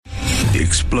The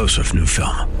explosive new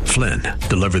film, Flynn,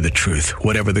 deliver the truth,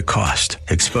 whatever the cost,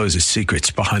 exposes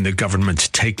secrets behind the government's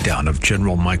takedown of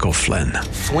General Michael Flynn.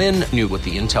 Flynn knew what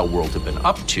the intel world had been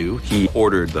up to. He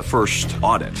ordered the first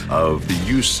audit of the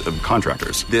use of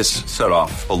contractors. This set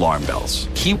off alarm bells.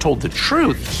 He told the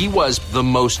truth. He was the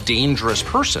most dangerous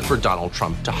person for Donald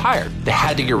Trump to hire. They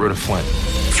had to get rid of Flynn.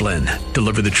 Flynn,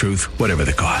 deliver the truth, whatever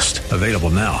the cost. Available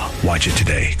now. Watch it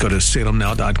today. Go to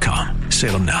salemnow.com.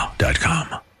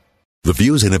 salemnow.com. The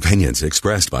views and opinions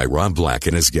expressed by Rob Black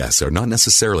and his guests are not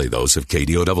necessarily those of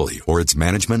KDOW or its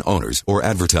management, owners, or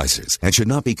advertisers and should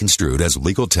not be construed as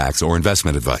legal, tax, or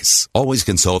investment advice. Always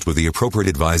consult with the appropriate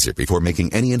advisor before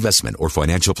making any investment or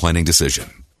financial planning decision.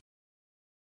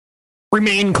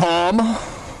 Remain calm.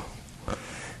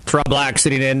 It's Rob Black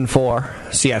sitting in for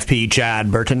CFP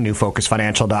Chad Burton,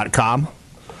 newfocusfinancial.com.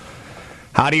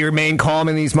 How do you remain calm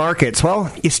in these markets?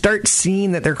 Well, you start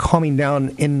seeing that they're calming down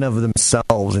in and of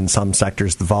themselves in some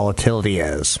sectors. The volatility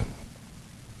is.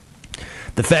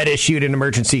 The Fed issued an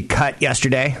emergency cut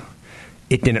yesterday.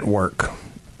 It didn't work.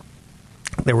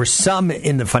 There were some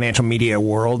in the financial media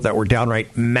world that were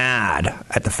downright mad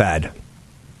at the Fed.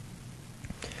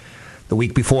 The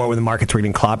week before, when the markets were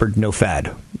getting clobbered, no Fed.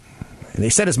 And they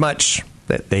said as much,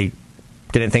 that they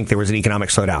didn't think there was an economic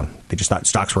slowdown. They just thought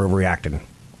stocks were overreacting.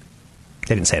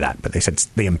 They didn't say that, but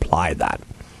they implied that.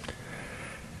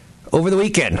 Over the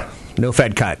weekend, no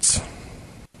Fed cuts.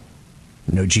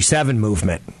 No G7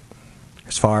 movement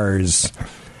as far as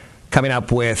coming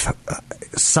up with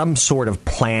some sort of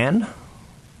plan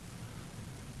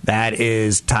that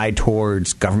is tied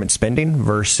towards government spending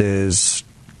versus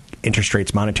interest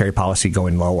rates, monetary policy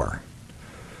going lower.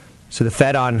 So the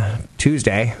Fed on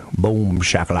Tuesday, boom,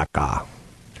 shakalaka,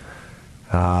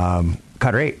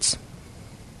 cut rates.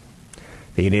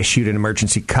 They had issued an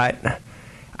emergency cut.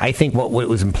 I think what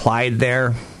was implied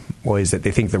there was that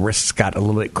they think the risks got a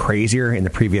little bit crazier in the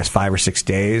previous 5 or 6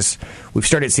 days. We've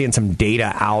started seeing some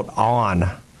data out on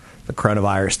the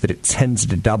coronavirus that it tends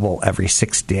to double every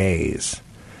 6 days.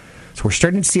 So we're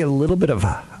starting to see a little bit of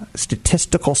a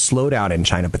statistical slowdown in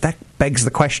China. But that begs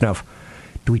the question of,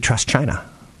 do we trust China?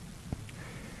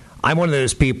 I'm one of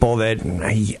those people that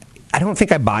I don't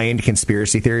think I buy into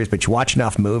conspiracy theories, but you watch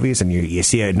enough movies and you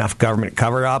see enough government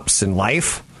cover-ups in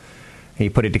life, and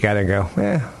you put it together and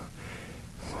go,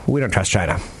 we don't trust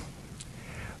China.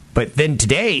 But then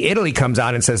today, Italy comes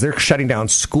out and says they're shutting down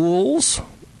schools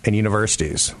and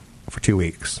universities for 2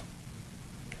 weeks.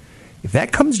 If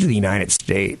that comes to the United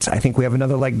States, I think we have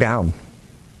another leg down.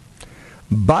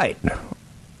 But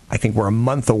I think we're a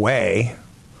month away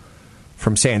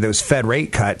from saying those Fed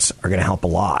rate cuts are going to help a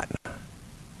lot.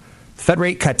 Fed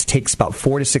rate cuts takes about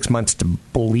 4 to 6 months to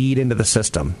bleed into the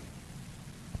system.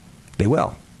 They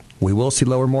will. We will see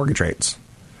lower mortgage rates.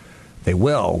 They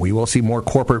will. We will see more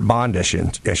corporate bond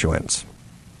issuance.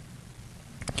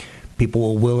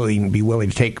 People will be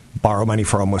willing to borrow money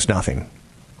for almost nothing.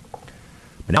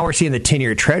 But now we're seeing the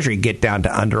 10-year Treasury get down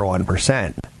to under 1%.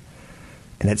 And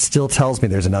that still tells me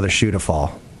there's another shoe to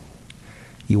fall.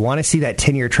 You want to see that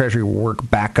 10-year Treasury work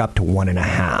back up to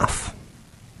 1.5%.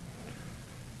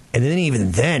 And then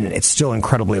even then, it's still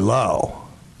incredibly low.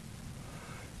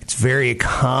 It's very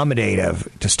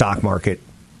accommodative to stock market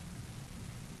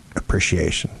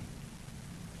appreciation.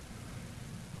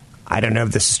 I don't know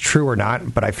if this is true or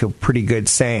not, but I feel pretty good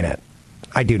saying it.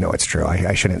 I do know it's true.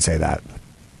 I shouldn't say that.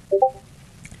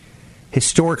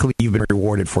 Historically, you've been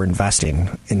rewarded for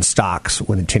investing in stocks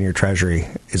when the 10-year Treasury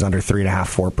is under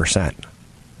 3.5%, 4%.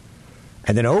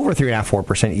 And then over 3.5%,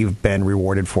 4%, you've been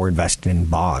rewarded for investing in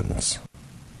bonds.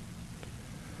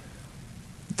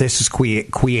 This is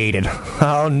created.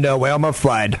 Oh, no, Elmer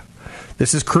Fudd.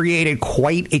 This has created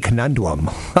quite a conundrum.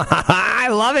 I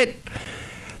love it.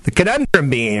 The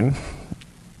conundrum being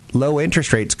low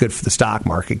interest rates, good for the stock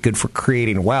market, good for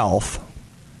creating wealth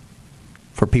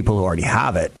for people who already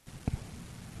have it.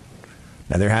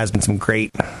 Now, there has been some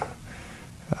great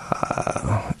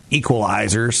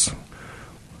equalizers,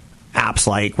 apps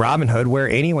like Robinhood, where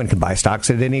anyone can buy stocks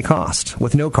at any cost,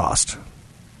 with no cost.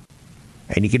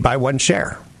 And you could buy one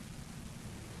share.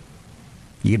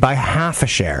 You could buy half a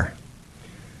share.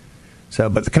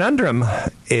 But the conundrum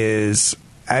is,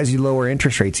 as you lower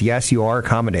interest rates, yes, you are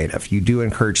accommodative. You do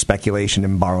encourage speculation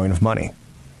and borrowing of money.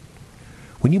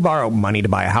 When you borrow money to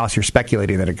buy a house, you're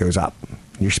speculating that it goes up.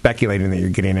 You're speculating that you're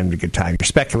getting in at a good time. You're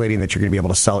speculating that you're going to be able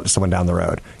to sell it to someone down the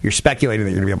road. You're speculating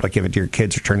that you're going to be able to give it to your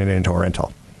kids or turn it into a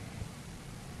rental.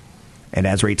 And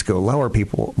as rates go lower,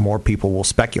 more people will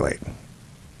speculate.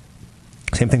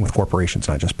 Same thing with corporations,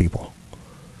 not just people.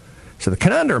 So the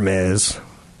conundrum is,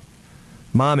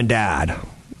 mom and dad,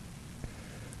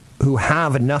 who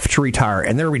have enough to retire,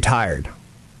 and they're retired,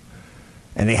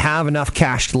 and they have enough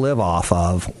cash to live off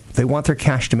of, they want their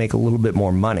cash to make a little bit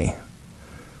more money.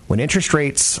 When interest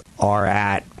rates are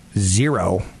at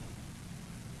 0,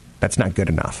 that's not good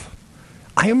enough.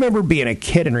 I remember being a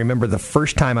kid and remember the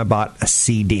first time I bought a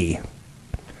CD,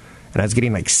 and I was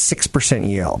getting like 6%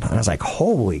 yield. And I was like,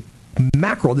 holy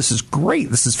mackerel, this is great.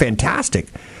 This is fantastic.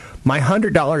 My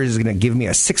 $100 is going to give me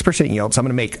a 6% yield, so I'm going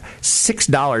to make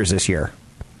 $6 this year.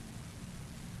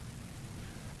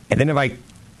 And then if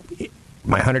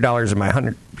my $100 and my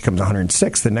 100 becomes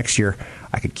 106, the next year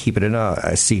I could keep it in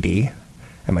a CD.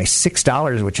 And my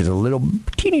 $6, which is a little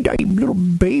teeny tiny little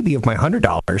baby of my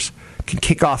 $100, can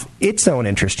kick off its own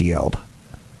interest yield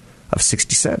of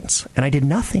 60 cents. And I did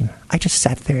nothing. I just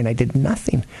sat there and I did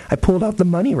nothing. I pulled out the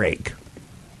money rake.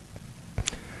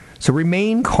 So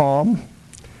remain calm.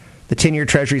 The 10-year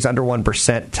Treasury is under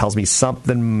 1%. Tells me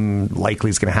something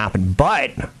likely is going to happen.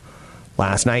 But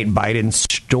last night, Biden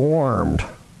stormed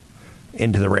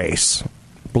into the race.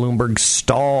 Bloomberg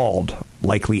stalled,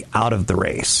 likely out of the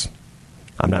race.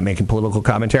 I'm not making political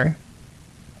commentary.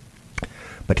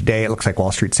 But today it looks like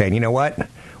Wall Street's saying, you know what?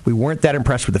 We weren't that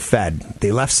impressed with the Fed.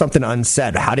 They left something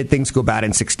unsaid. How did things go bad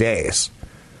in 6 days?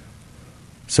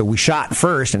 So we shot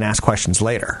first and asked questions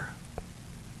later.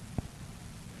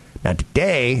 Now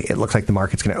today it looks like the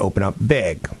market's going to open up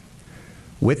big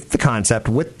with the concept,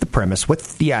 with the premise,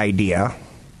 with the idea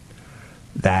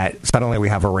that suddenly we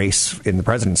have a race in the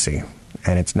presidency.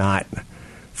 And it's not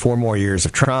 4 more years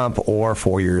of Trump or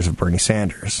 4 years of Bernie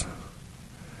Sanders.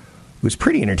 It was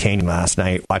pretty entertaining last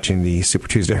night watching the Super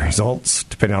Tuesday results,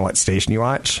 depending on what station you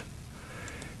watch.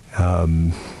 I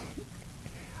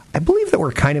believe that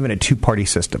we're kind of in a two-party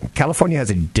system. California has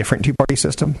a different two-party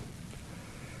system.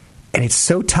 And it's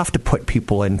so tough to put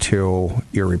people into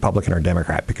you're Republican or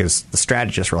Democrat because the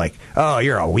strategists were like, oh,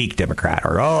 you're a weak Democrat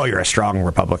or, oh, you're a strong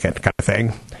Republican kind of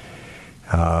thing.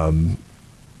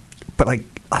 But like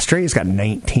Australia's got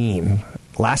 19.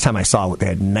 Last time I saw it, they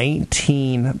had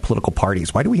 19 political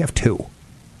parties. Why do we have 2?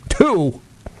 2?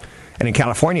 And in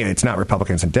California, it's not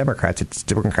Republicans and Democrats. It's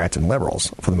Democrats and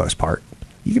liberals for the most part.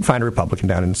 You can find a Republican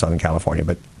down in Southern California,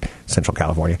 but Central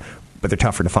California, but they're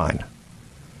tougher to find.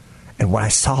 And what I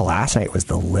saw last night was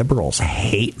the liberals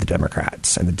hate the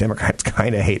Democrats, and the Democrats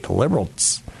kind of hate the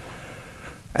liberals.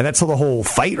 And that's the whole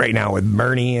fight right now with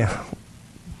Bernie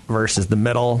versus the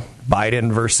middle,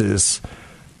 Biden versus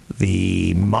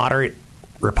the moderate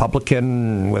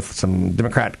Republican with some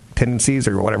Democrat tendencies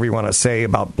or whatever you want to say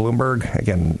about Bloomberg.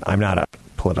 Again, I'm not a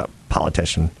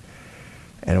politician.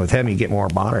 And with him, you get more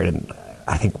moderate. And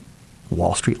I think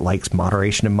Wall Street likes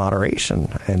moderation,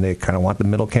 and they kind of want the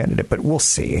middle candidate. But we'll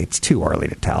see. It's too early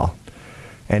to tell.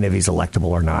 And if he's electable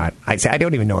or not. I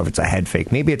don't even know if it's a head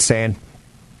fake. Maybe it's saying,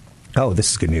 oh,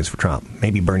 this is good news for Trump.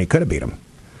 Maybe Bernie could have beat him.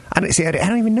 I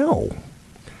don't even know.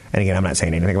 And again, I'm not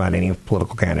saying anything about any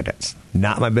political candidates.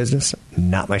 Not my business,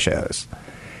 not my shows.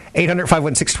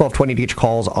 800-516-1220 to get your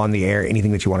calls on the air.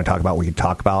 Anything that you want to talk about, we can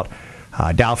talk about.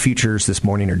 Dow futures this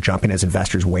morning are jumping as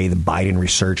investors weigh the Biden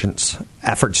resurgence.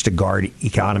 Efforts to guard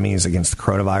economies against the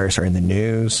coronavirus are in the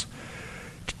news.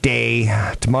 Today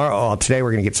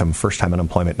we're going to get some first-time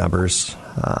unemployment numbers.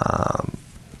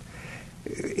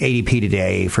 ADP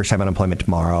today, first-time unemployment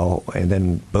tomorrow, and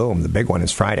then, boom, the big one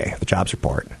is Friday, the jobs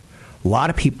report. A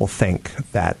lot of people think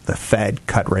that the Fed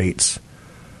cut rates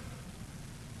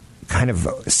kind of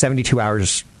 72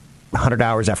 hours, 100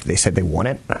 hours after they said they want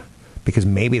it, because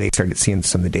maybe they started seeing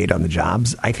some of the data on the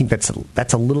jobs. I think that's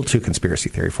a little too conspiracy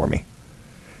theory for me.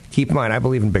 Keep in mind, I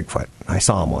believe in Bigfoot. I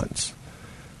saw him once.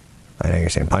 I know you're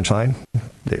saying punchline.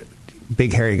 The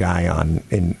big hairy guy on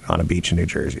a beach in New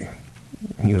Jersey.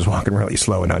 He was walking really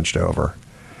slow and hunched over.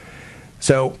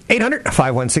 So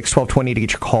 800-516-1220 to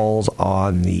get your calls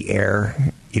on the air.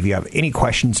 If you have any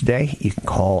questions today, you can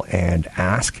call and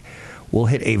ask. We'll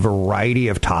hit a variety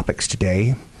of topics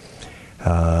today,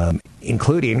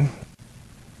 including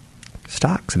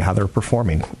stocks and how they're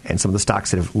performing, and some of the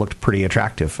stocks that have looked pretty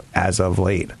attractive as of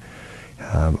late.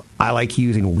 I like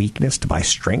using weakness to buy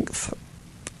strength.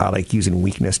 I like using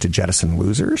weakness to jettison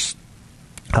losers.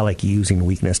 I like using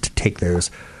weakness to take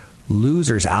those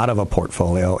losers out of a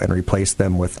portfolio and replace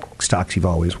them with stocks you've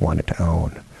always wanted to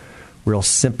own. Real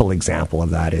simple example of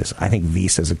that is I think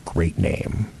Visa is a great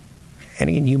name. And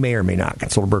again, you may or may not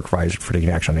consult a broker advisor for taking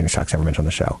action on any stocks ever mentioned on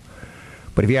the show.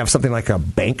 But if you have something like a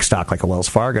bank stock like a Wells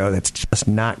Fargo that's just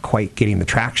not quite getting the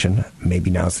traction,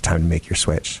 maybe now's the time to make your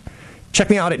switch. Check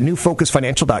me out at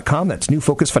newfocusfinancial.com. That's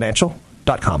newfocusfinancial.com.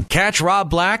 Catch Rob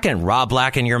Black and Rob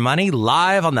Black and Your Money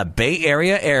live on the Bay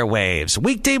Area airwaves,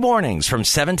 weekday mornings from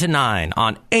 7 to 9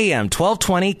 on AM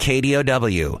 1220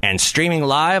 KDOW and streaming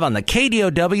live on the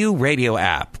KDOW radio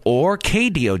app or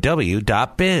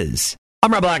KDOW.biz.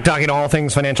 I'm Rob Black, talking all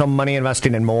things financial, money,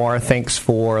 investing, and more. Thanks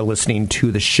for listening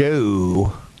to the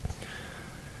show.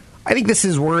 I think this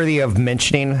is worthy of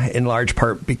mentioning in large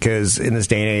part because in this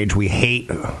day and age, we hate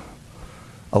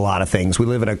a lot of things. We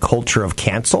live in a culture of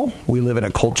cancel. We live in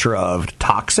a culture of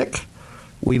toxic.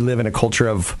 We live in a culture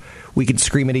of we could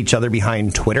scream at each other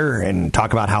behind Twitter and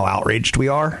talk about how outraged we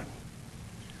are.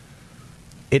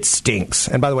 It stinks.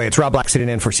 And by the way, it's Rob Black sitting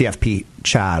in for CFP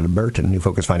Chad Burton, New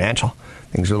Focus Financial.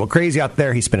 Things are a little crazy out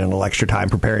there. He's spending a little extra time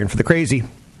preparing for the crazy.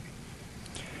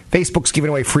 Facebook's giving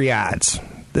away free ads.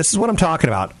 This is what I'm talking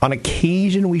about. On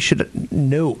occasion, we should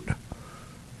note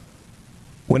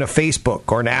when a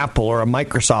Facebook or an Apple or a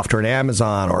Microsoft or an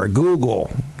Amazon or a Google,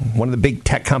 one of the big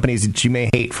tech companies that you may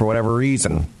hate for whatever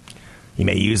reason, you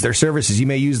may use their services, you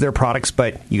may use their products,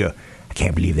 but you go, I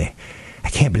can't believe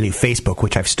Facebook,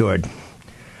 which I've stored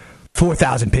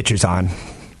 4,000 pictures on,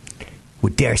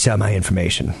 would dare sell my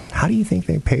information. How do you think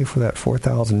they pay for that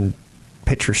 4,000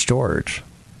 picture storage?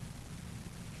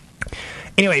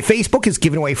 Anyway, Facebook is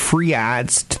giving away free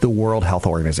ads to the World Health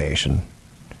Organization.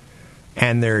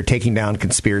 And they're taking down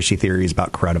conspiracy theories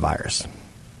about coronavirus.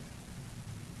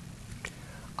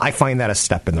 I find that a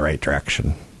step in the right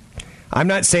direction. I'm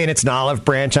not saying it's an olive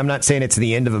branch. I'm not saying it's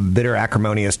the end of a bitter,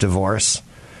 acrimonious divorce.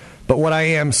 But what I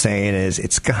am saying is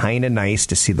it's kind of nice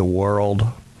to see the world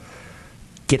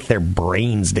get their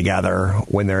brains together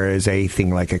when there is a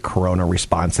thing like a corona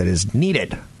response that is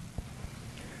needed.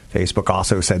 Facebook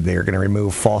also said they're going to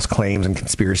remove false claims and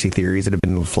conspiracy theories that have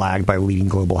been flagged by leading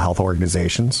global health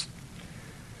organizations.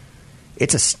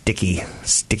 It's a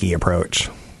sticky approach.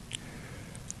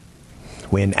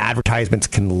 When advertisements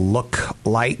can look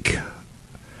like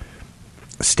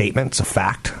statements of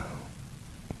fact,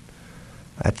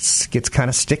 that gets kind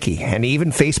of sticky. And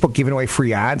even Facebook giving away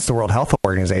free ads to the World Health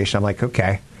Organization, I'm like,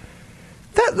 okay,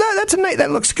 that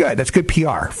looks good. That's good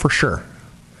PR for sure.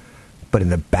 But in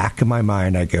the back of my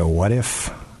mind, I go, what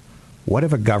if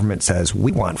a government says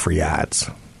we want free ads?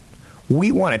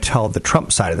 We want to tell the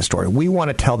Trump side of the story. We want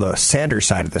to tell the Sanders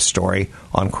side of the story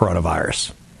on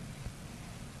coronavirus.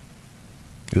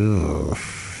 Ugh.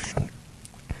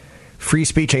 Free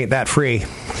speech ain't that free.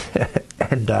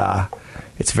 And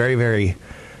it's very, very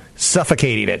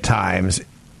suffocating at times,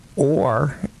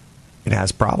 or it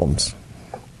has problems.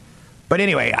 But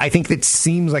anyway, I think it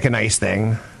seems like a nice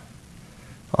thing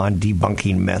on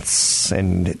debunking myths,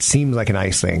 and it seems like a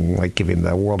nice thing, like giving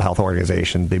the World Health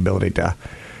Organization the ability to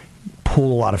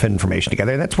pull a lot of information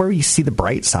together. And that's where you see the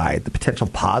bright side, the potential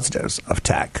positives of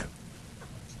tech.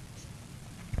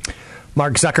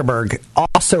 Mark Zuckerberg,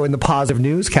 also in the positive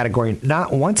news category,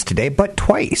 not once today, but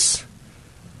twice.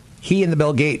 He and the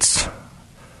Bill Gates.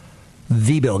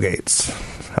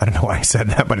 I don't know why I said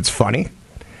that, but it's funny.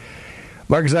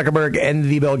 Mark Zuckerberg and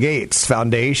the Bill Gates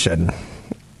Foundation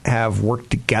have worked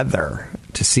together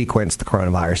to sequence the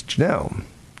coronavirus genome.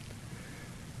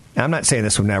 Now, I'm not saying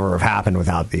this would never have happened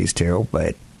without these two,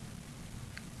 but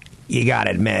you got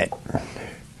to admit,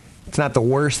 it's not the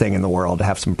worst thing in the world to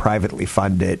have some privately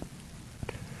funded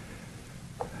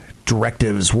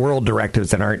directives, world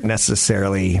directives that aren't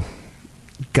necessarily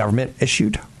government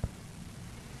issued.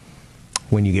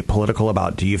 When you get political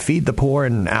about, do you feed the poor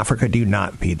in Africa? Do you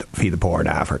not feed the poor in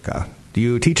Africa? Do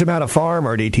you teach them how to farm,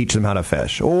 or do you teach them how to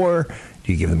fish? Or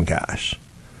do you give them cash?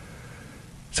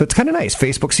 So it's kind of nice.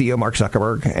 Facebook CEO Mark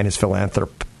Zuckerberg and his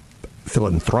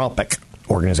philanthropic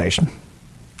organization,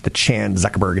 the Chan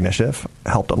Zuckerberg Initiative,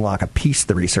 helped unlock a piece of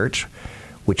the research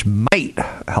which might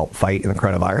help fight in the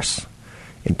coronavirus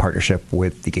in partnership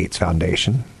with the Gates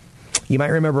Foundation. You might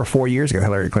remember 4 years ago,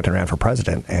 Hillary Clinton ran for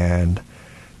president, and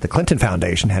the Clinton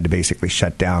Foundation had to basically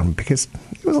shut down because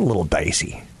it was a little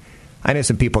dicey. I know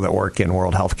some people that work in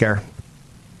World Healthcare,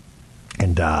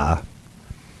 and a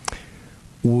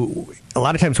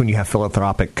lot of times when you have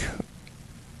philanthropic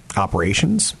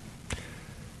operations,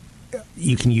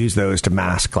 you can use those to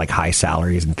mask like high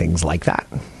salaries and things like that.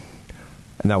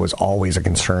 And that was always a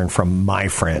concern from my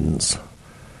friends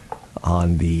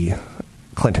on the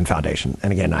Clinton Foundation.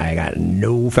 And again, I got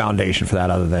no foundation for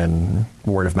that other than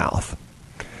word of mouth.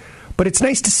 But it's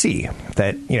nice to see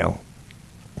that,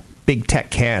 big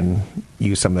tech can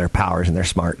use some of their powers and their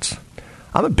smarts.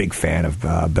 I'm a big fan of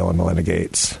Bill and Melinda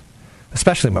Gates,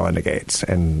 especially Melinda Gates.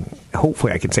 And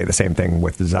hopefully I can say the same thing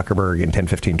with Zuckerberg in 10,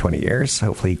 15, 20 years.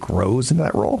 Hopefully he grows into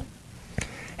that role.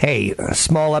 Hey, a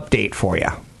small update for you.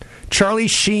 Charlie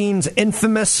Sheen's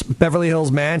infamous Beverly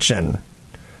Hills mansion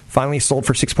finally sold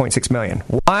for $6.6 million.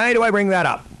 Why do I bring that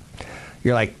up?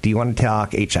 You're like, do you want to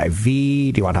talk HIV?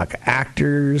 Do you want to talk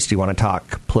actors? Do you want to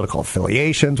talk political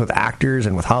affiliations with actors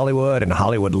and with Hollywood and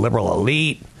Hollywood liberal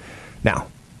elite? Now,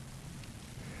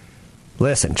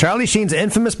 listen, Charlie Sheen's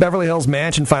infamous Beverly Hills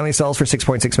mansion finally sells for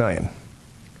 $6.6 million.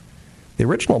 The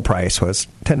original price was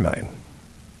 $10 million.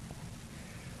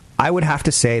 I would have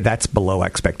to say that's below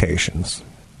expectations.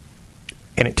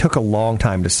 And it took a long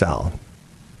time to sell.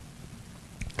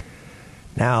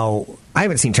 Now, I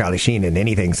haven't seen Charlie Sheen in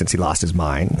anything since he lost his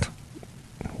mind.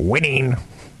 Winning,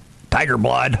 Tiger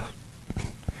Blood.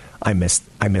 I miss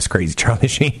crazy Charlie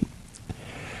Sheen.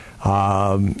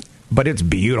 But it's a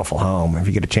beautiful home if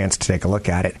you get a chance to take a look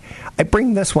at it. I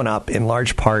bring this one up in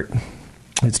large part.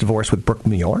 His divorce with Brooke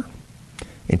Muir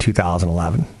in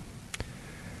 2011.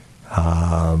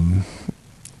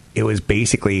 It was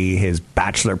basically his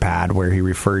bachelor pad where he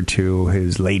referred to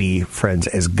his lady friends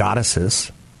as goddesses.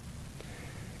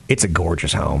 It's a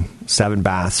gorgeous home. 7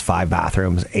 baths, 5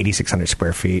 bathrooms, 8,600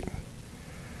 square feet.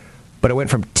 But it went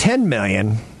from $10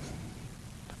 million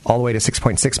all the way to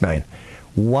 $6.6 million.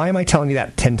 Why am I telling you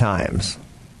that 10 times?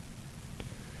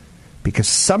 Because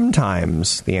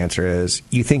sometimes the answer is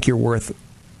you think you're worth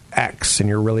X and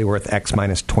you're really worth X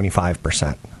minus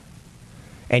 25%.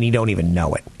 And you don't even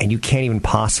know it. And you can't even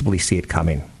possibly see it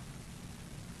coming.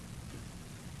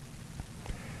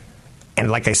 And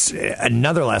like I said,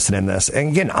 another lesson in this, and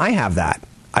again, I have that.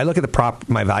 I look at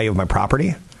my value of my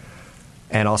property,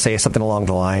 and I'll say something along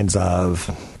the lines of,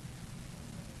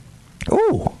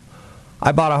 ooh,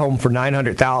 I bought a home for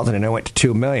 $900,000 and it went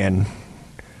to $2 million.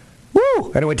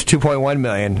 Woo! And it went to $2.1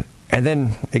 million. And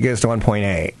then it goes to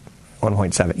 1.8,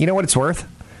 1.7. You know what it's worth?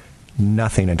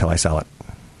 Nothing until I sell it.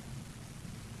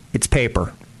 It's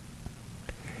paper.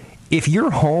 If your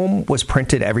home was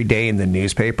printed every day in the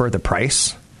newspaper, the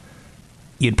price,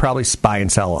 you'd probably buy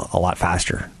and sell a lot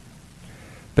faster.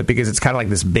 But because it's kind of like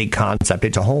this big concept,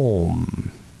 it's a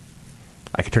home.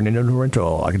 I could turn it into a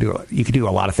rental. You could do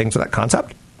a lot of things with that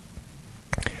concept.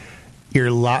 You're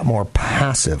a lot more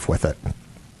passive with it.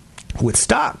 With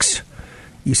stocks,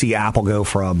 you see Apple go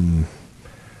from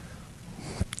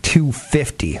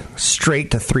 $250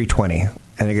 straight to $320,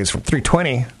 and it goes from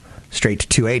 $320 straight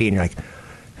to $280, and you're like,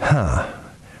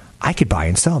 I could buy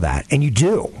and sell that. And you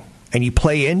do. And you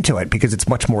play into it because it's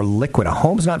much more liquid. A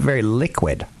home's not very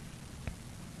liquid.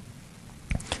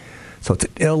 So it's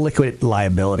an illiquid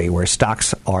liability where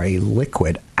stocks are a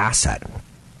liquid asset.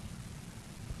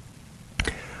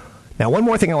 Now, one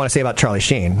more thing I want to say about Charlie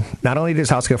Sheen. Not only did his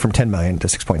house go from $10 million to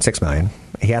 $6.6 million,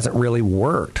 he hasn't really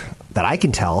worked, that I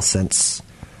can tell, since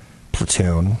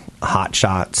Platoon, Hot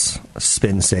Shots,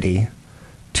 Spin City,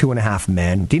 2.5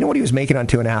 Men. Do you know what he was making on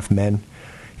 2.5 Men?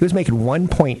 He was making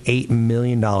 $1.8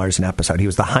 million an episode. He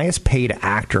was the highest paid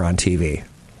actor on TV.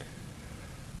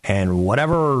 And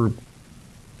whatever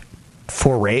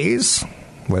forays,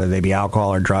 whether they be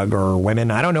alcohol or drug or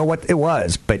women, I don't know what it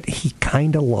was, but he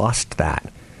kind of lost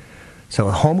that. So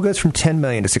a home goes from $10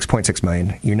 million to $6.6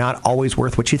 million. You're not always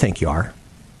worth what you think you are.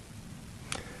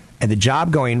 And the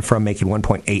job going from making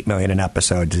 $1.8 million an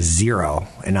episode to zero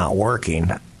and not working,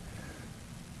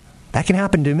 that can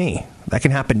happen to me. That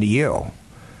can happen to you.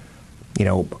 You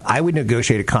know, I would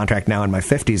negotiate a contract now in my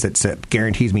 50s that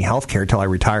guarantees me health care until I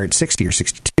retire at 60 or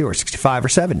 62 or 65 or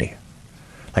 70.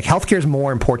 Like, health care is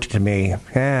more important to me.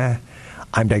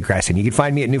 I'm digressing. You can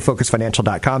find me at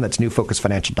newfocusfinancial.com. That's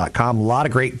newfocusfinancial.com. A lot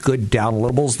of great, good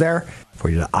downloadables there for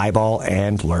you to eyeball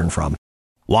and learn from.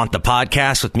 Want the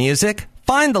podcast with music?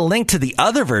 Find the link to the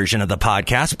other version of the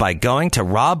podcast by going to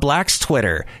Rob Black's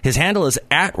Twitter. His handle is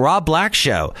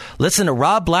 @RobBlackShow. Listen to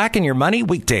Rob Black and Your Money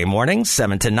weekday mornings,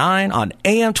 7 to 9 on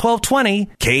AM 1220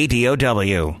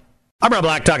 KDOW. I'm Rob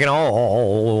Black, talking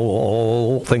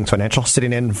all things financial,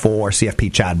 sitting in for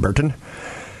CFP Chad Burton.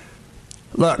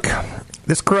 Look,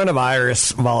 this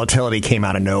coronavirus volatility came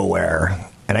out of nowhere,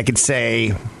 and I could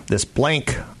say this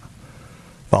blank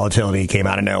volatility came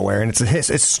out of nowhere, and it's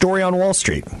a story on Wall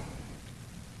Street.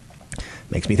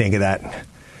 Makes me think of that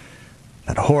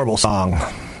horrible song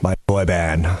by boy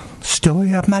band,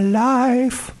 Story of My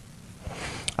Life.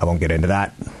 I won't get into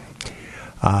that.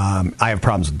 I have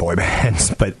problems with boy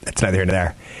bands, but that's neither here nor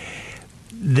there.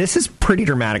 This is pretty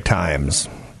dramatic times.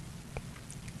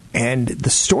 And the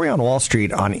story on Wall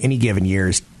Street on any given year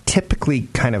is typically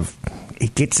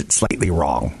it gets it slightly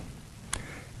wrong.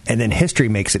 And then history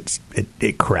makes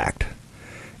it correct.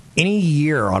 Any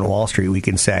year on Wall Street, we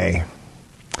can say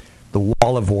the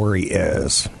wall of worry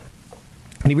is.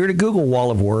 And if you were to Google wall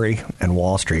of worry and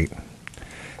Wall Street,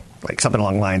 like something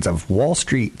along the lines of Wall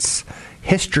Street's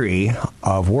history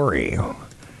of worry,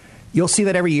 you'll see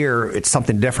that every year it's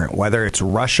something different, whether it's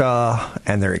Russia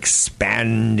and their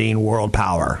expanding world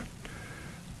power,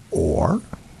 or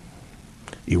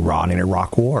Iran and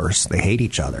Iraq wars. They hate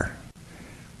each other.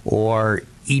 Or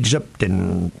Egypt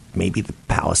and maybe the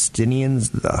Palestinians,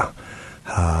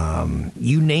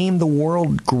 you name the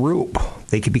world group,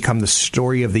 they could become the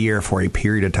story of the year for a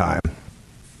period of time.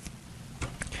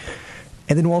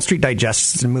 And then Wall Street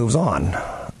digests and moves on.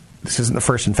 This isn't the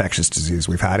first infectious disease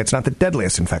we've had. It's not the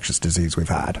deadliest infectious disease we've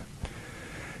had.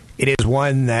 It is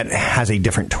one that has a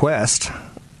different twist,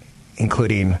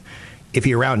 including if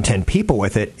you're around 10 people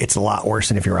with it, it's a lot worse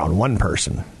than if you're around one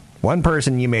person. One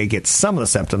person, you may get some of the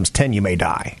symptoms. 10, you may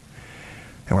die.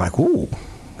 And we're like, ooh,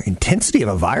 intensity of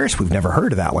a virus. We've never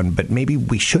heard of that one, but maybe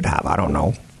we should have. I don't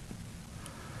know.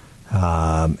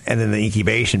 And then the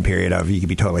incubation period of you could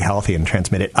be totally healthy and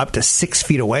transmit it up to 6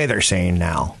 feet away, they're saying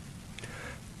now.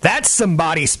 That's some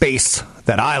body space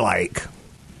that I like.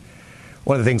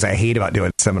 One of the things I hate about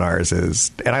doing seminars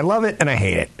is, and I love it and I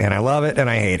hate it, and I love it and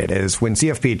I hate it, is when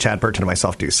CFP, Chad Burton, and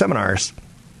myself do seminars,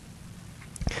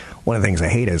 one of the things I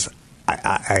hate is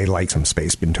I like some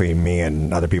space between me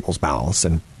and other people's mouths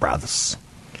and breaths.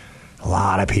 A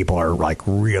lot of people are like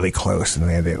really close, and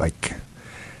they like,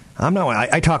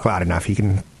 I talk loud enough. You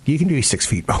can do 6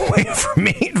 feet away from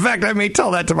me. In fact, I may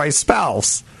tell that to my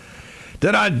spouse.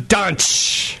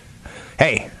 Da-da-dunch.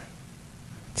 Hey,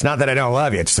 it's not that I don't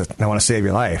love you. It's just I want to save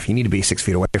your life. You need to be 6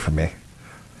 feet away from me.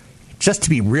 Just to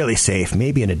be really safe,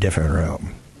 maybe in a different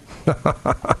room.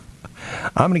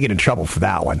 I'm going to get in trouble for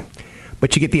that one.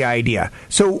 But you get the idea.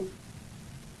 So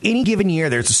any given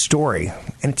year, there's a story,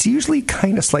 and it's usually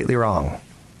kind of slightly wrong.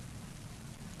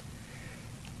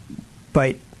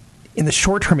 But in the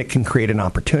short term, it can create an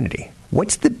opportunity.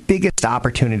 What's the biggest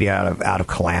opportunity out of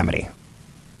calamity?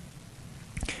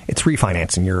 It's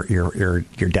refinancing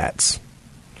your debts.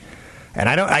 And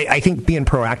I think being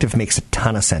proactive makes a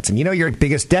ton of sense. And you know, your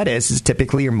biggest debt is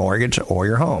typically your mortgage or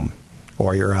your home,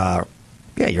 or your home,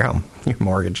 your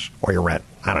mortgage or your rent.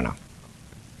 I don't know.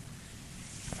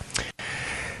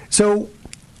 So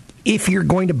if you're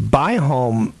going to buy a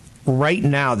home right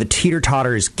now, the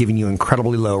teeter-totter is giving you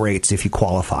incredibly low rates if you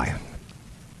qualify.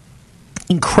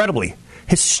 Incredibly,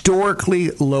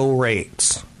 historically low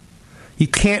rates. You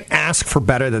can't ask for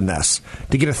better than this.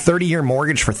 To get a 30-year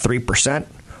mortgage for 3%,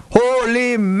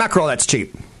 holy mackerel, that's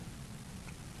cheap.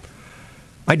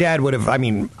 My dad would have,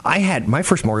 I had, my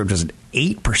first mortgage was at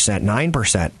 8%,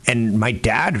 9%, and my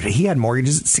dad, he had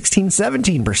mortgages at 16,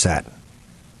 17%.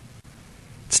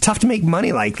 It's tough to make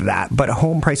money like that, but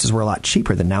home prices were a lot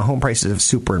cheaper than now. Home prices have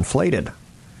super inflated.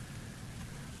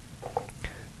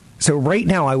 So right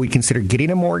now, I would consider getting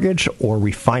a mortgage or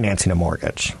refinancing a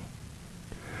mortgage.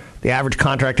 The average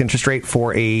contract interest rate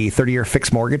for a 30-year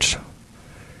fixed mortgage,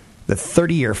 the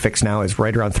 30-year fix now is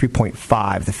right around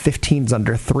 3.5. The 15's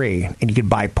under 3, and you can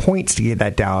buy points to get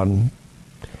that down.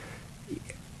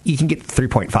 You can get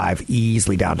 3.5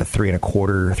 easily down to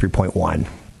 3.25, 3.1.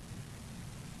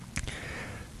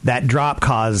 That drop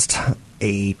caused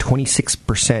a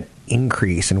 26%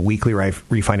 increase in weekly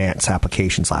refinance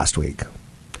applications last week.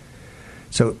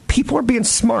 So people are being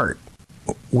smart.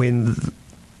 When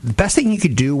the best thing you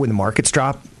could do when the markets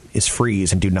drop is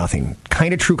freeze and do nothing.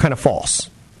 Kind of true, kind of false.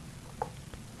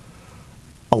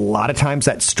 A lot of times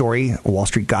that story, Wall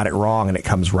Street got it wrong, and it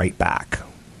comes right back.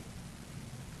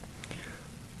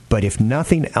 But if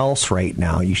nothing else right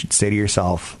now, you should say to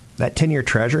yourself, that 10-year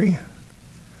treasury,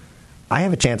 I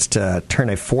have a chance to turn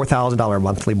a $4,000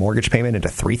 monthly mortgage payment into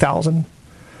 $3,000.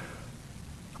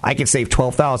 I could save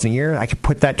 $12,000 a year. I could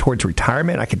put that towards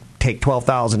retirement. I could take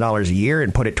 $12,000 a year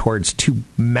and put it towards 2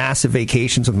 massive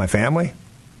vacations with my family.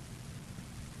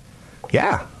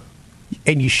 Yeah,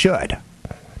 and you should.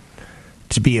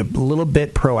 To be a little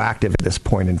bit proactive at this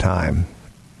point in time.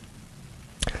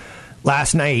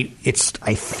 Last night, it's,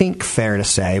 I think, fair to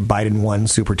say, Biden won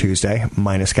Super Tuesday,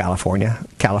 minus California.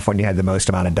 California had the most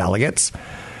amount of delegates.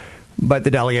 But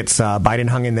the delegates, Biden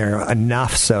hung in there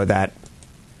enough so that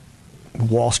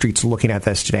Wall Street's looking at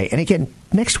this today. And again,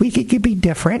 next week it could be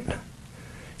different.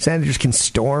 Sanders can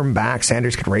storm back.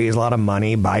 Sanders could raise a lot of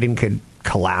money. Biden could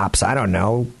collapse. I don't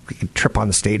know. He could trip on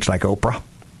the stage like Oprah.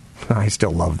 I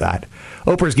still love that.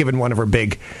 Oprah's given one of her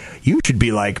big, you should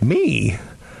be like me.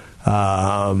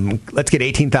 Let's get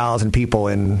 18,000 people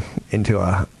into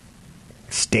a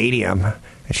stadium.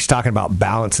 And she's talking about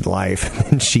balance in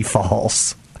life. And she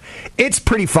falls. It's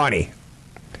pretty funny.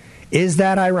 Is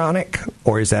that ironic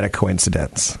or is that a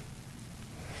coincidence?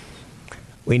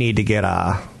 We need to get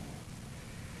our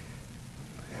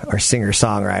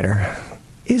singer-songwriter.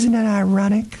 Isn't it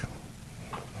ironic?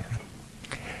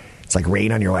 It's like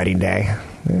rain on your wedding day.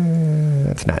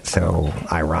 That's not so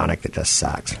ironic. It just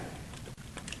sucks.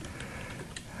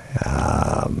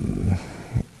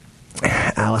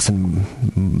 Alison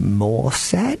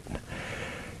Morissette,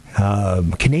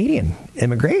 Canadian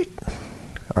immigrant.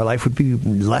 Our life would be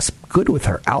less good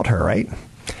without her, right?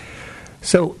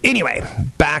 So anyway,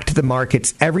 back to the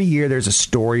markets. Every year there's a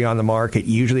story on the market.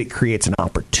 Usually it creates an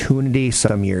opportunity.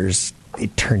 Some years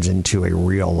it turns into a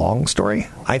real long story.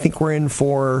 I think we're in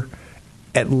for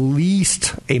at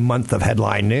least a month of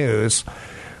headline news,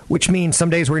 which means some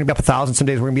days we're going to be up 1,000, some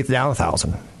days we're going to be down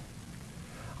 1,000.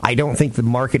 I don't think the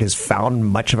market has found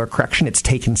much of a correction. It's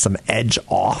taken some edge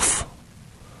off,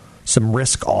 some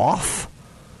risk off.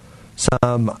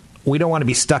 We don't want to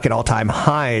be stuck at all-time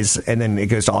highs and then it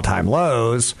goes to all-time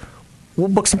lows. We'll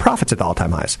book some profits at the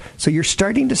all-time highs. So you're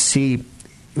starting to see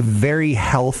very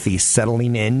healthy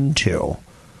settling into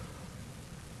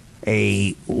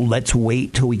a let's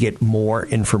wait till we get more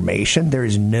information. There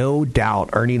is no doubt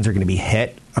earnings are going to be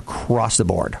hit across the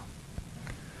board.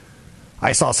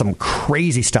 I saw some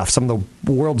crazy stuff. Some of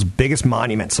the world's biggest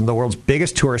monuments, some of the world's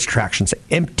biggest tourist attractions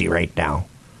empty right now.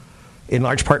 In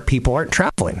large part, people aren't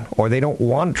traveling or they don't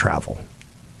want to travel.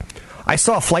 I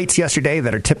saw flights yesterday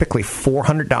that are typically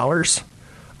 $400,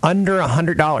 under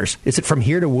 $100. Is it from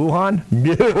here to Wuhan?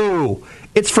 No,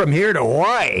 it's from here to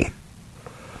Hawaii.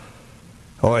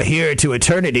 Or here to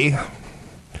eternity. I'm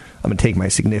going to take my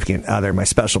significant other, my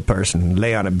special person,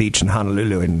 lay on a beach in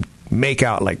Honolulu and make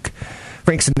out like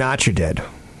Frank Sinatra did.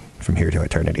 From here to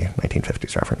eternity.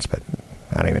 1950s reference, but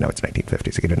I don't even know it's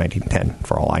 1950s. It could be 1910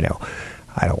 for all I know.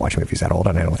 I don't watch movies that old,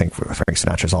 and I don't think Frank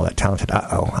Sinatra's all that talented.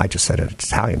 I just said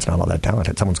Italian's not all that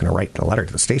talented. Someone's going to write a letter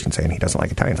to the station saying he doesn't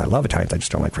like Italians. I love Italians. I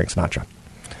just don't like Frank Sinatra.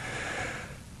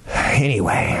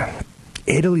 Anyway,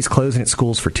 Italy's closing its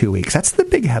schools for 2 weeks. That's the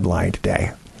big headline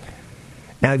today.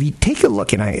 Now, if you take a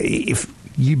look, and if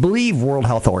you believe World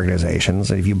Health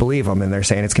Organizations, and if you believe them, and they're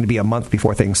saying it's going to be a month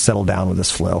before things settle down with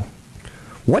this flu,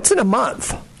 what's in a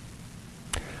month?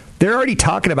 They're already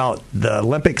talking about the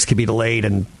Olympics could be delayed,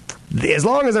 and as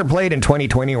long as they're played in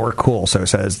 2020, we're cool, so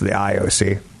says the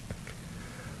IOC.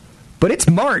 But it's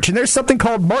March, and there's something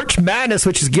called March Madness,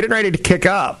 which is getting ready to kick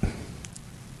up.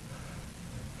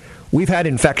 We've had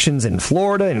infections in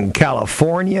Florida, in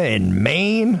California, in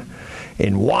Maine,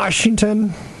 in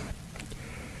Washington.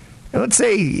 And let's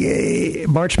say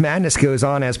March Madness goes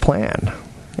on as planned,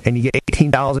 and you get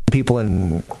 18,000 people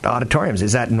in auditoriums.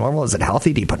 Is that normal? Is it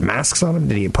healthy? Do you put masks on them?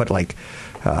 Do you put,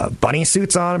 bunny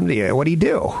suits on them? What do you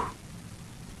do?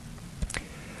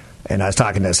 And I was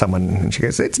talking to someone, and she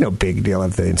goes, it's no big deal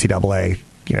if the NCAA,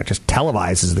 just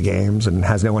televises the games and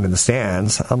has no one in the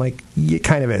stands. I'm like, it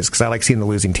kind of is, because I like seeing the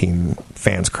losing team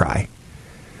fans cry.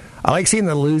 I like seeing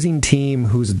the losing team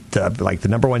who's the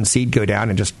number one seed go down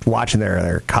and just watching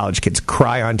their college kids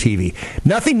cry on TV.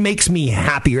 Nothing makes me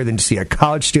happier than to see a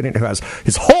college student who has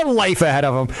his whole life ahead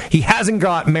of him. He hasn't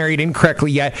got married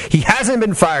incorrectly yet. He hasn't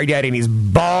been fired yet, and he's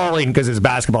bawling because his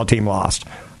basketball team lost.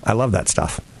 I love that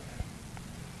stuff.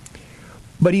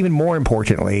 But even more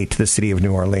importantly, to the city of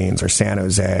New Orleans or San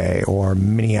Jose or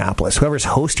Minneapolis, whoever's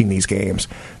hosting these games,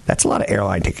 that's a lot of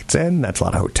airline tickets in, that's a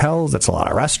lot of hotels, that's a lot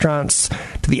of restaurants.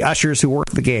 To the ushers who work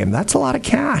the game, that's a lot of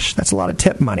cash, that's a lot of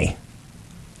tip money.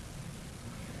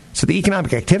 So the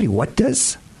economic activity, what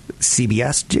does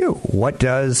CBS do? What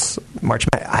does March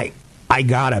Madness? I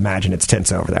gotta imagine it's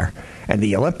tense over there. And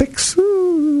the Olympics,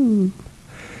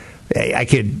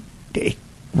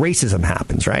 racism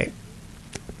happens, right?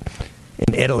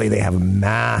 In Italy, they have a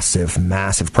massive,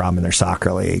 massive problem in their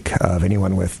soccer league of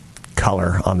anyone with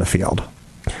color on the field.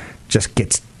 Just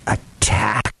gets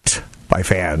attacked by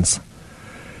fans.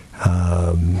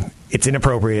 It's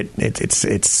inappropriate.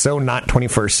 It's so not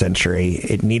 21st century.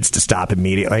 It needs to stop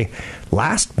immediately.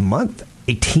 Last month,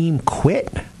 a team quit.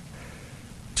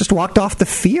 Just walked off the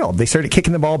field. They started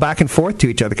kicking the ball back and forth to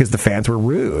each other because the fans were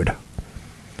rude.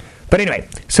 But anyway,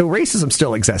 so racism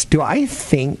still exists. Do I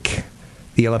think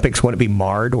the Olympics wouldn't be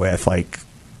marred with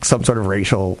some sort of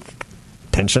racial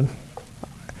tension?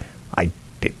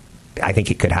 I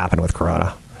think it could happen with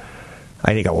Corona.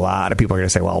 I think a lot of people are going to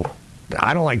say, well,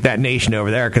 I don't like that nation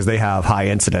over there because they have high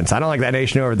incidence. I don't like that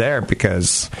nation over there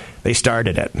because they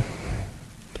started it.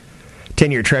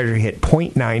 10-year Treasury hit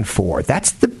 0.94.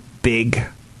 That's the big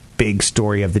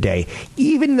story of the day.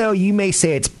 Even though you may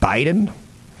say it's Biden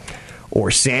or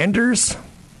Sanders,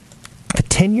 the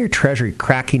 10-year Treasury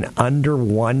cracking under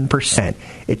 1%.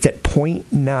 It's at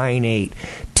 0.98.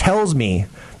 Tells me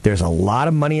there's a lot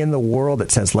of money in the world that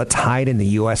says let's hide in the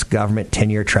U.S. government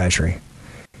 10-year Treasury.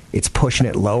 It's pushing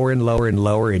it lower and lower and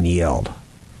lower in yield.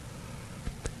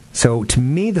 So to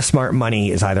me, the smart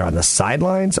money is either on the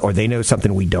sidelines or they know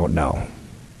something we don't know.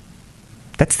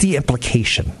 That's the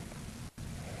implication.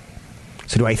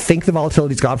 So do I think the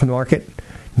volatility's gone from the market?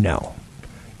 No.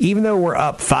 Even though we're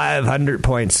up 500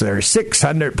 points or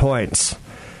 600 points,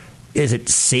 is it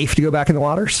safe to go back in the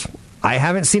waters? I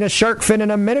haven't seen a shark fin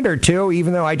in a minute or two,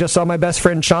 even though I just saw my best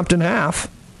friend chomped in half.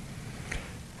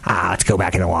 Let's go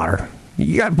back in the water.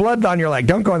 You got blood on your leg.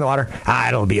 Don't go in the water.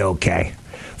 It'll be okay.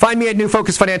 Find me at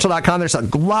newfocusfinancial.com. There's a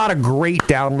lot of great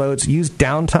downloads. Use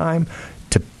downtime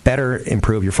to better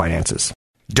improve your finances.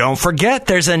 Don't forget,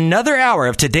 there's another hour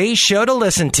of today's show to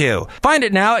listen to. Find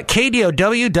it now at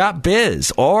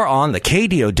KDOW.biz or on the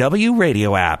KDOW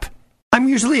radio app. I'm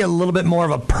usually a little bit more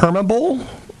of a permabull,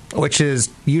 which is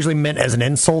usually meant as an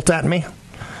insult at me.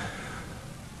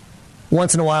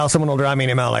 Once in a while, someone will drive me an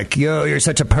email like, yo, you're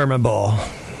such a permabull.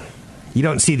 You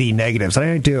don't see the negatives.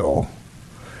 I do.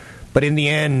 But in the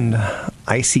end,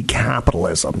 I see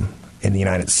capitalism in the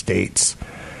United States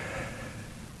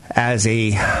as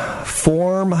a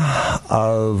form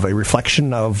of a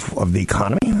reflection of the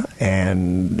economy,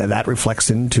 and that reflects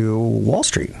into Wall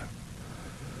Street.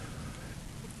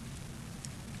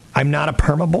 I'm not a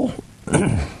permabull.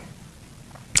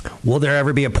 Will there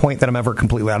ever be a point that I'm ever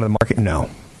completely out of the market? No.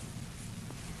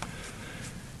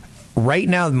 Right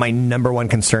now, my number one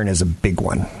concern is a big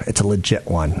one. It's a legit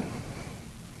one.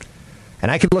 And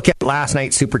I could look at last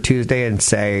night's Super Tuesday and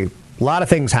say, a lot of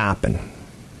things happen.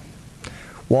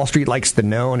 Wall Street likes the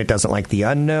known. It doesn't like the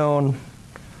unknown.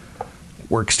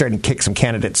 We're starting to kick some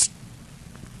candidates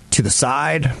to the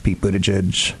side. Pete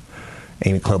Buttigieg,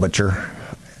 Amy Klobuchar,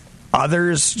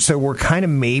 others. So we're kind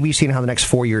of maybe seeing how the next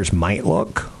 4 years might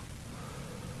look.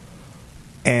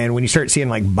 And when you start seeing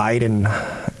like Biden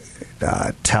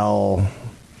tell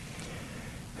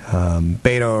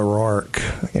Beto O'Rourke,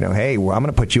 hey, well, I'm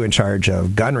going to put you in charge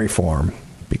of gun reform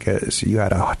because you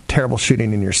had a terrible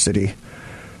shooting in your city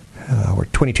where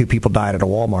 22 people died at a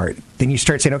Walmart. Then you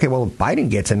start saying, okay, well, if Biden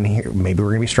gets in here, maybe we're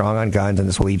going to be strong on guns, and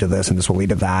this will lead to this, and this will lead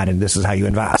to that, and this is how you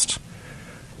invest.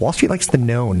 Wall Street likes the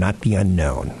known, not the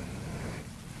unknown.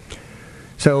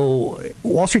 So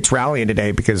Wall Street's rallying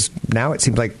today because now it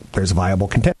seems like there's a viable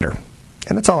contender.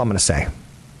 And that's all I'm going to say.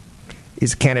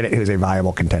 He's a candidate who's a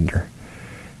viable contender.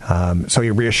 So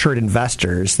he reassured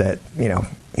investors that,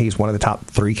 he's one of the top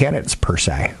 3 candidates per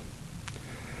se.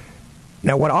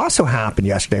 Now, what also happened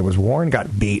yesterday was Warren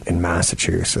got beat in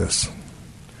Massachusetts.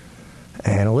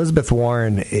 And Elizabeth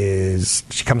Warren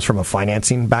she comes from a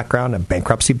financing background, a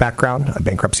bankruptcy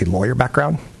lawyer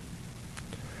background.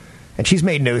 And she's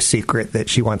made no secret that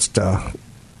she wants to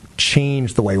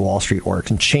change the way Wall Street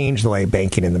works and change the way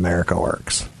banking in America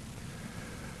works.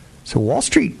 So Wall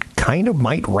Street kind of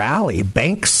might rally.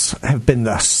 Banks have been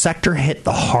the sector hit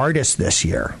the hardest this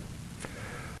year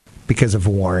because of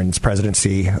Warren's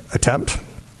presidency attempt.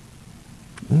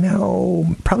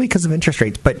 No, probably because of interest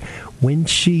rates. But when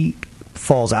she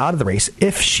falls out of the race,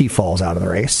 if she falls out of the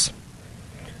race,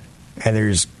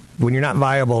 and when you're not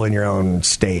viable in your own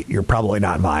state, you're probably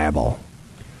not viable,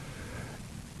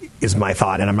 is my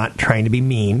thought. And I'm not trying to be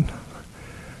mean.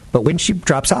 But when she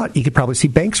drops out, you could probably see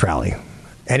banks rally.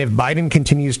 And if Biden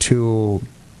continues to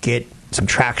get some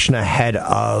traction ahead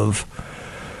of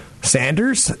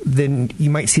Sanders, then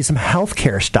you might see some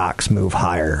healthcare stocks move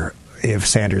higher if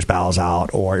Sanders bows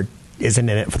out or isn't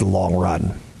in it for the long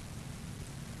run.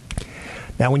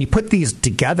 Now, when you put these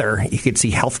together, you could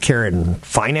see healthcare and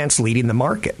finance leading the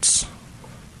markets.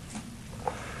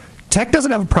 Tech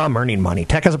doesn't have a problem earning money.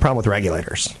 Tech has a problem with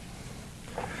regulators.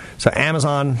 So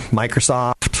Amazon,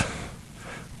 Microsoft,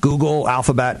 Google,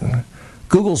 Alphabet.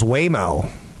 Google's Waymo,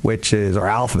 or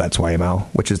Alphabet's Waymo,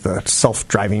 which is the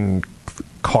self-driving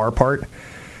car part,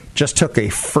 just took a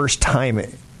first-time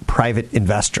private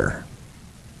investor.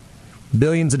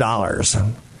 Billions of dollars.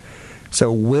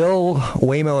 So will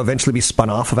Waymo eventually be spun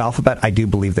off of Alphabet? I do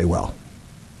believe they will.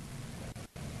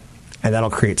 And that'll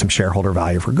create some shareholder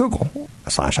value for Google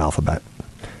 / Alphabet.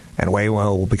 And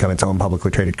Waymo will become its own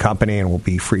publicly traded company and will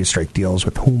be free to strike deals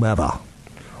with whomever,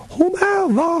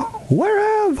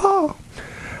 wherever.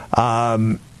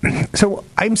 So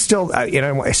I'm still,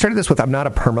 I started this with I'm not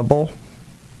a permabull.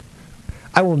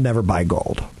 I will never buy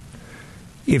gold.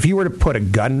 If you were to put a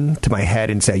gun to my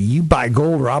head and say, you buy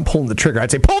gold or I'm pulling the trigger,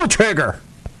 I'd say, pull the trigger.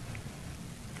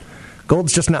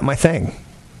 Gold's just not my thing.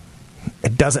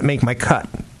 It doesn't make my cut.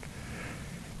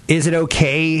 Is it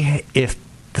okay if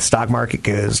the stock market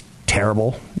goes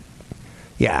terrible?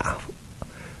 Yeah.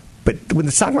 But when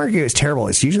the stock market goes terrible,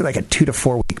 it's usually like a 2 to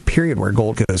 4 week period where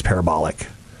gold goes parabolic.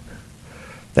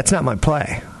 That's not my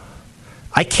play.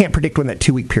 I can't predict when that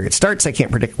 2 week period starts. I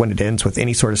can't predict when it ends with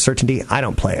any sort of certainty. I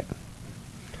don't play it.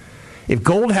 If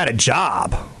gold had a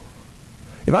job,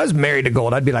 If I was married to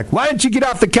gold, I'd be like, why don't you get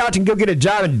off the couch and go get a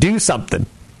job and do something?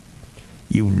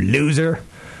 You loser.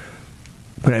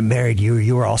 When I married you,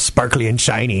 you were all sparkly and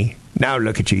shiny. Now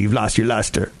look at you. You've lost your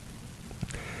luster.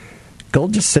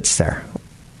 Gold just sits there.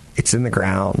 It's in the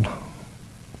ground.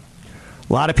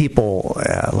 A lot of people,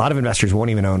 a lot of investors won't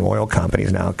even own oil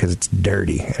companies now because it's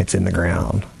dirty and it's in the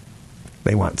ground.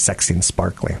 They want sexy and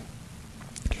sparkly.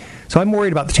 So I'm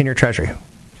worried about the 10-year Treasury.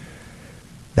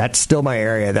 That's still my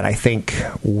area that I think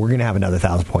we're going to have another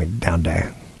 1,000-point down day.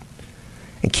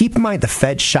 And keep in mind, the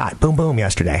Fed shot boom, boom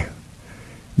yesterday.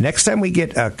 Next time we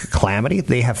get a calamity,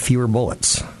 they have fewer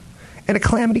bullets. And a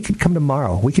calamity could come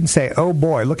tomorrow. We can say, oh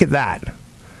boy, look at that.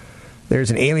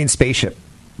 There's an alien spaceship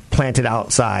planted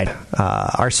outside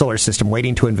our solar system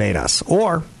waiting to invade us.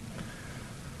 Or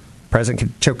the president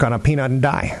could choke on a peanut and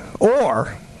die.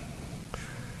 Or,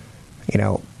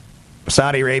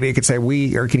 Saudi Arabia could say,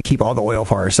 we are going to keep all the oil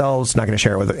for ourselves, not going to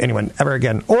share it with anyone ever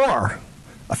again. Or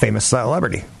a famous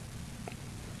celebrity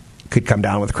could come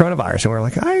down with coronavirus, and we're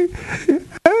like,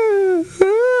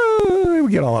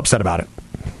 we get all upset about it.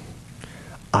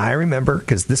 I remember,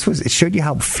 because it showed you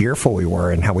how fearful we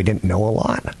were and how we didn't know a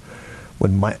lot.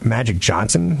 When Magic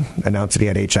Johnson announced that he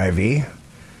had HIV,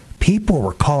 people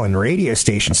were calling radio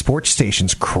stations, sports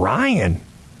stations, crying.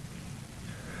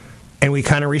 And we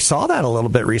kind of resaw that a little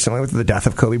bit recently with the death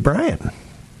of Kobe Bryant.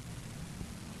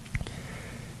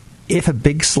 If a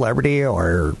big celebrity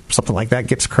or something like that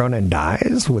gets corona and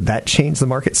dies, would that change the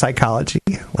market psychology?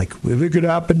 Like, if it could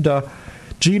happen to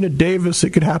Gina Davis,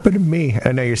 it could happen to me.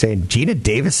 I know you're saying Gina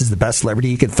Davis is the best celebrity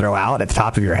you could throw out at the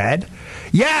top of your head.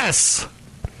 Yes!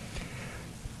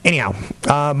 Anyhow,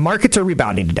 markets are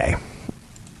rebounding today.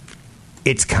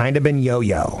 It's kind of been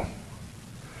yo-yo.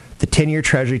 The 10-year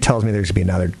Treasury tells me there's going to be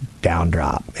another down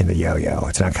drop in the yo-yo.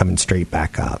 It's not coming straight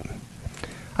back up.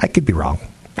 I could be wrong.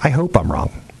 I hope I'm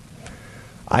wrong.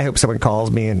 I hope someone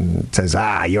calls me and says,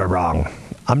 you're wrong.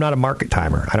 I'm not a market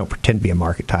timer. I don't pretend to be a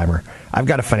market timer. I've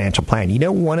got a financial plan. You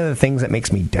know, one of the things that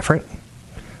makes me different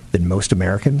than most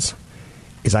Americans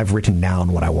is I've written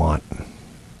down what I want.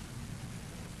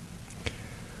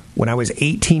 When I was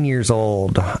 18 years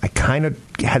old, I kind of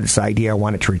had this idea I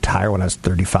wanted to retire when I was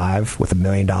 35 with $1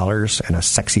 million and a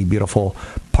sexy, beautiful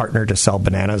partner to sell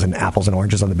bananas and apples and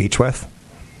oranges on the beach with.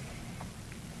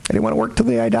 I didn't want to work till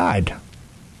the day I died.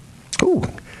 Ooh,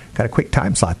 got a quick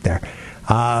time slot there.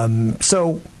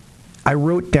 So I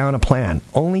wrote down a plan.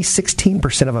 Only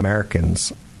 16% of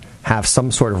Americans have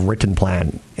some sort of written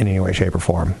plan in any way, shape, or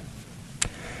form.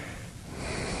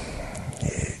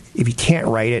 If you can't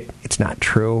write it, it's not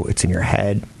true. It's in your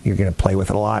head. You're going to play with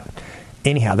it a lot.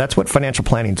 Anyhow, that's what financial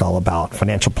planning is all about.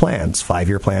 Financial plans,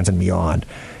 5-year plans and beyond.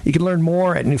 You can learn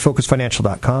more at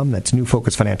newfocusfinancial.com. That's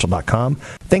newfocusfinancial.com.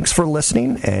 Thanks for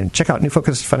listening, and check out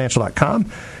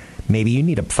newfocusfinancial.com. Maybe you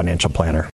need a financial planner.